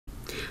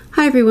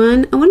Hi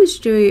everyone, I wanted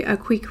to do a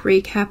quick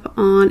recap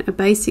on a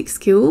basic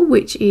skill,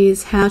 which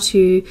is how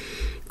to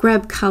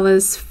grab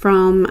colours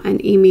from an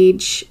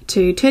image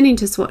to turn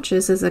into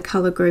swatches as a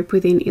colour group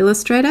within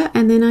Illustrator.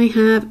 And then I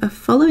have a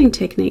following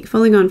technique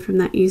following on from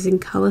that using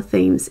colour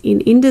themes in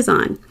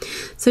InDesign.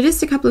 So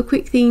just a couple of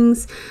quick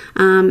things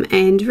and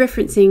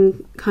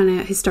referencing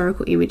kind of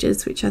historical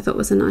images, which I thought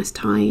was a nice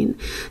tie-in.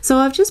 So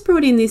I've just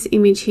brought in this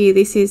image here.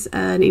 This is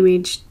an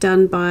image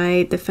done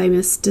by the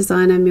famous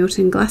designer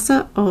Milton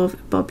Glasser of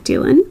Bob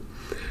Dylan.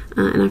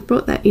 And I've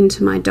brought that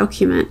into my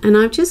document, and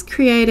I've just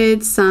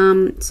created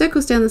some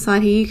circles down the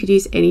side here. You could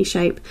use any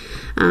shape,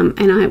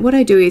 and what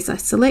I do is I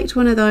select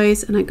one of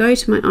those and I go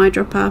to my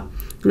eyedropper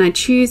and I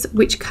choose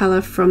which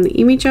color from the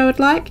image I would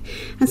like.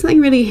 And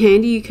something really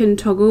handy, you can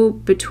toggle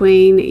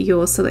between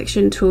your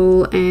selection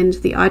tool and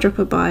the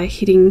eyedropper by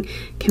hitting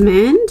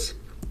Command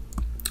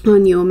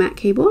on your Mac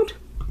keyboard,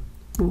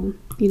 or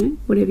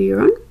whatever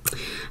you're on.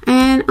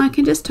 And I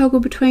can just toggle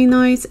between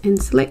those and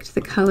select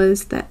the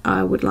colors that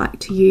I would like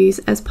to use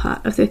as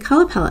part of the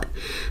color palette.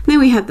 Now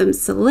we have them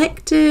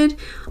selected.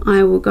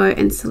 I will go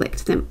and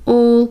select them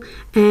all,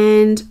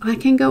 and I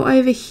can go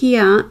over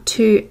here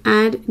to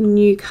add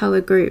new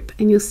color group,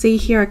 and you'll see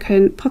here I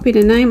can pop in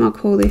a name. I'll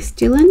call this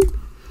Dylan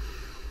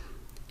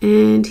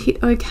and hit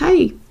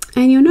OK.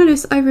 And you'll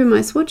notice over in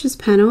my swatches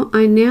panel,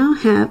 I now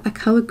have a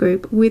color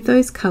group with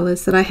those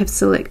colors that I have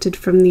selected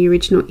from the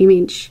original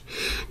image.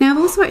 Now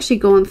I've also actually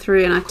gone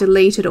through and I've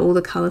deleted all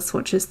the color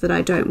swatches that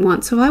I don't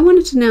want. So if I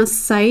wanted to now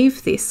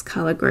save this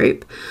color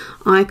group,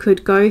 I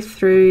could go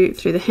through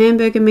the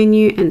hamburger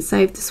menu and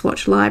save the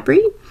swatch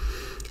library.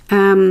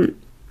 I'm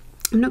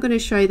not going to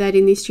show that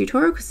in this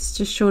tutorial because it's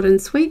just short and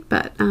sweet,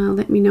 but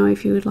let me know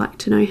if you would like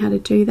to know how to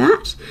do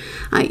that.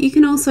 You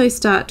can also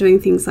start doing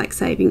things like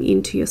saving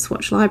into your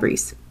swatch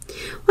libraries.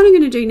 What I'm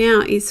going to do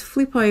now is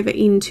flip over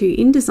into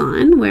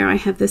InDesign, where I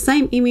have the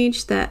same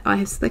image that I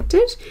have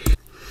selected.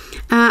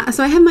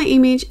 So I have my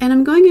image and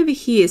I'm going over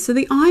here. So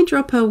the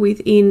eyedropper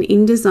within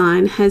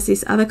InDesign has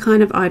this other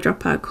kind of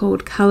eyedropper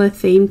called Color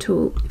Theme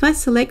Tool. If I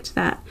select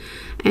that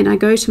and I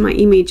go to my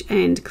image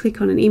and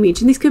click on an image,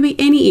 and this could be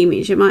any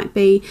image, it might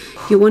be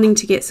you're wanting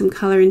to get some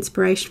color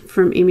inspiration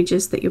from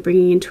images that you're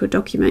bringing into a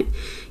document,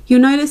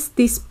 you'll notice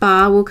this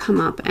bar will come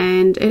up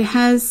and it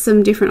has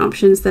some different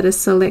options that are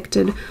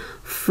selected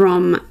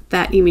from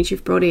that image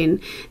you've brought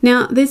in.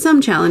 Now there's some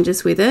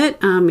challenges with it.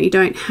 You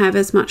don't have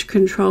as much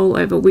control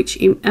over which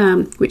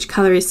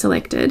color is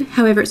selected.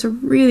 However, it's a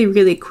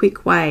really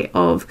quick way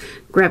of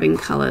grabbing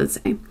colors.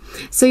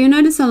 So you'll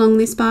notice along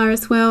this bar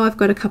as well, I've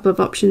got a couple of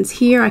options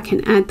here. I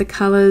can add the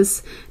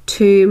colors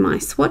to my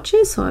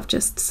swatches, so I've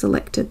just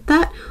selected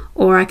that,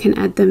 or I can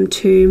add them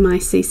to my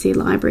CC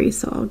library,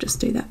 so I'll just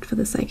do that for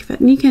the sake of it.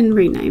 And you can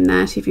rename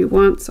that if you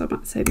want, so I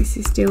might say this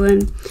is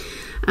Dylan.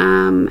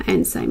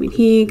 And same in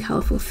here,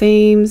 colourful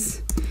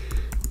themes,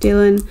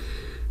 Dylan.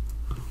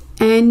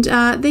 And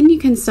then you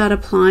can start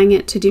applying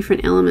it to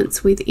different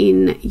elements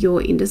within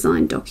your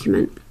InDesign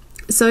document.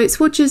 So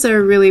swatches are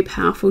a really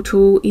powerful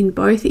tool in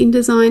both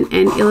InDesign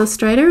and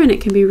Illustrator, and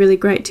it can be really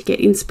great to get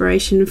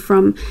inspiration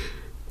from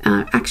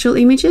actual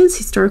images,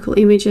 historical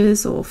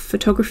images, or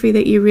photography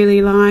that you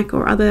really like,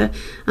 or other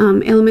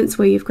elements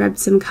where you've grabbed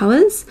some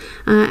colors.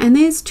 And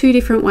there's two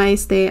different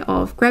ways there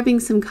of grabbing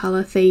some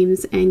color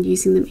themes and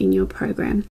using them in your program.